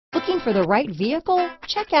Looking for the right vehicle?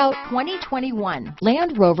 Check out 2021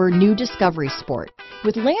 Land Rover New Discovery Sport.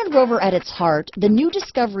 With Land Rover at its heart, the New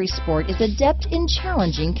Discovery Sport is adept in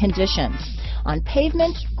challenging conditions. On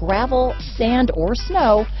pavement, gravel, sand, or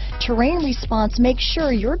snow, terrain response makes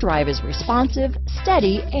sure your drive is responsive,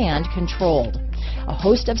 steady, and controlled. A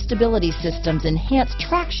host of stability systems enhance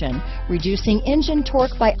traction, reducing engine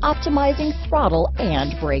torque by optimizing throttle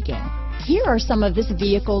and braking. Here are some of this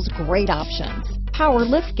vehicle's great options: power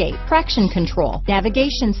liftgate, traction control,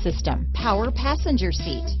 navigation system, power passenger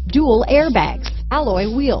seat, dual airbags,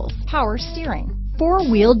 alloy wheels, power steering,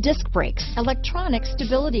 four-wheel disc brakes, electronic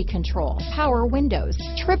stability control, power windows,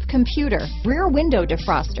 trip computer, rear window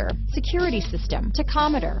defroster, security system,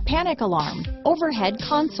 tachometer, panic alarm, overhead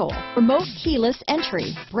console, remote keyless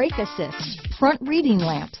entry, brake assist, front reading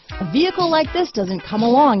lamps. A vehicle like this doesn't come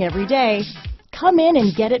along every day. Come in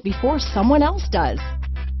and get it before someone else does.